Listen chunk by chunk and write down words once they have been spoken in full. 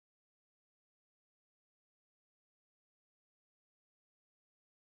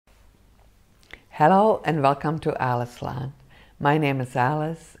Hello and welcome to Aliceland. My name is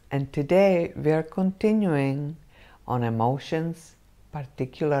Alice and today we are continuing on emotions,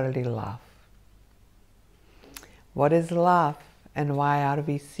 particularly love. What is love and why are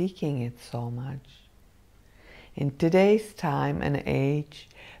we seeking it so much? In today's time and age,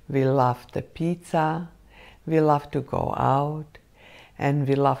 we love the pizza, we love to go out, and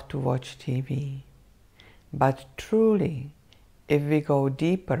we love to watch TV. But truly, if we go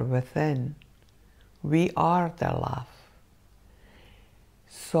deeper within, we are the love.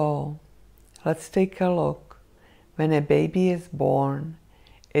 So let's take a look. When a baby is born,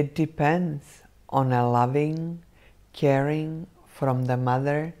 it depends on a loving, caring from the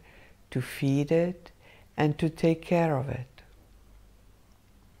mother to feed it and to take care of it.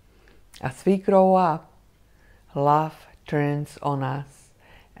 As we grow up, love turns on us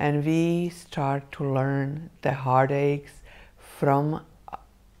and we start to learn the heartaches from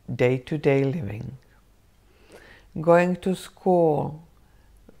day-to-day living. Going to school,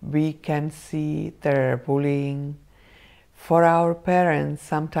 we can see their bullying. For our parents,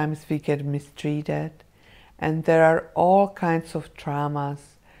 sometimes we get mistreated, and there are all kinds of traumas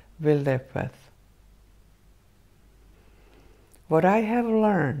we live with. What I have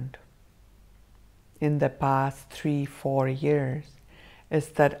learned in the past 3-4 years is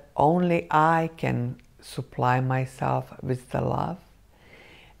that only I can supply myself with the love,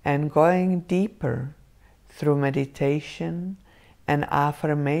 and going deeper through meditation and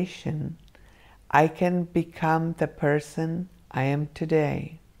affirmation, I can become the person I am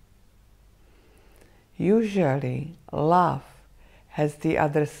today. Usually, love has the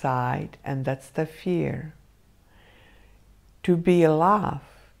other side, and that's the fear. To be love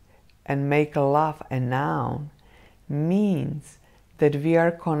and make love a noun means that we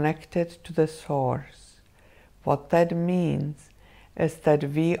are connected to the source. What that means is that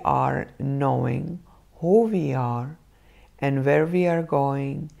we are knowing who we are and where we are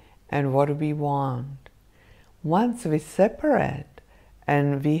going and what we want. Once we separate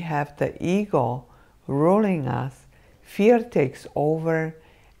and we have the ego ruling us, fear takes over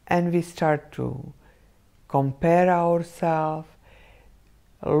and we start to compare ourselves,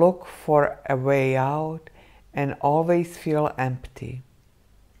 look for a way out, and always feel empty.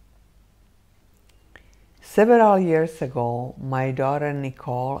 Several years ago, my daughter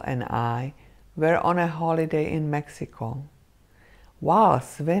Nicole and I were on a holiday in Mexico. While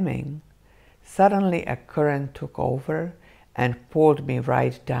swimming, suddenly a current took over and pulled me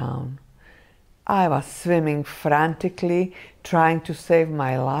right down. I was swimming frantically, trying to save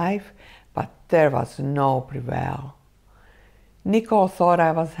my life, but there was no prevail. Nicole thought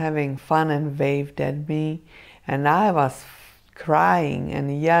I was having fun and waved at me, and I was crying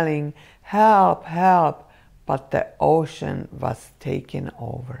and yelling, "Help, help!" but the ocean was taking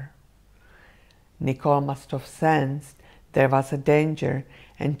over. Nicole must have sensed there was a danger,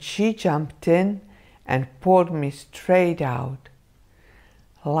 and she jumped in and pulled me straight out.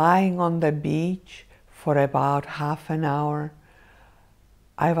 Lying on the beach for about half an hour,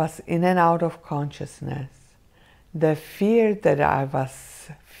 I was in and out of consciousness. The fear that I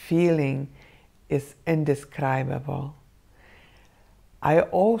was feeling is indescribable. I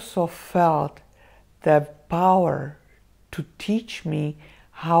also felt the power to teach me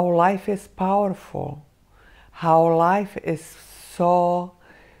how life is powerful, how life is so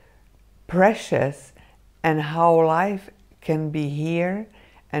precious, and how life can be here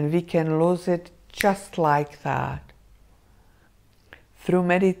and we can lose it just like that. Through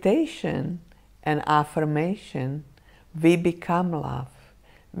meditation and affirmation, we become love.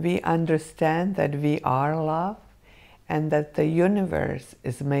 We understand that we are love and that the universe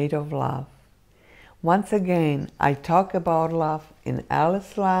is made of love. Once again, I talk about love in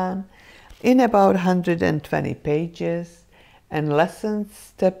Aliceland in about 120 pages and lessons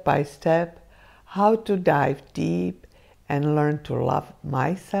step by step how to dive deep and learn to love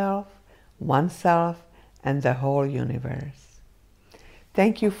myself, oneself, and the whole universe.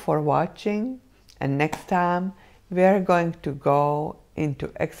 Thank you for watching, and next time we are going to go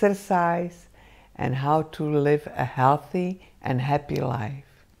into exercise and how to live a healthy and happy life.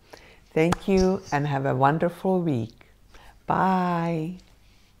 Thank you and have a wonderful week. Bye.